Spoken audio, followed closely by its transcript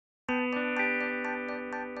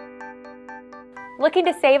Looking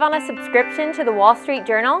to save on a subscription to the Wall Street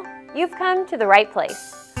Journal? You've come to the right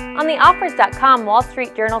place. On the Offers.com Wall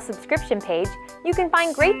Street Journal subscription page, you can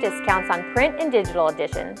find great discounts on print and digital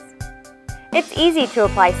editions. It's easy to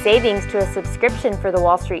apply savings to a subscription for the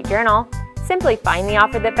Wall Street Journal. Simply find the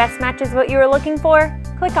offer that best matches what you are looking for,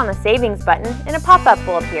 click on the Savings button, and a pop-up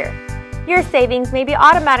will appear. Your savings may be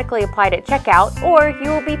automatically applied at checkout, or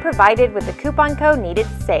you will be provided with the coupon code needed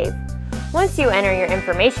to save. Once you enter your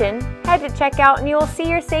information, head to checkout and you will see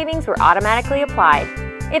your savings were automatically applied.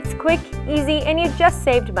 It's quick, easy, and you just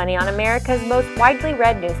saved money on America's most widely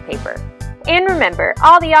read newspaper. And remember,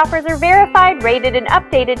 all the offers are verified, rated, and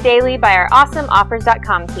updated daily by our awesome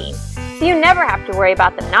Offers.com team, so you never have to worry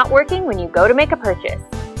about them not working when you go to make a purchase.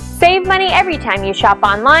 Save money every time you shop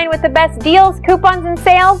online with the best deals, coupons, and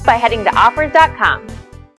sales by heading to Offers.com.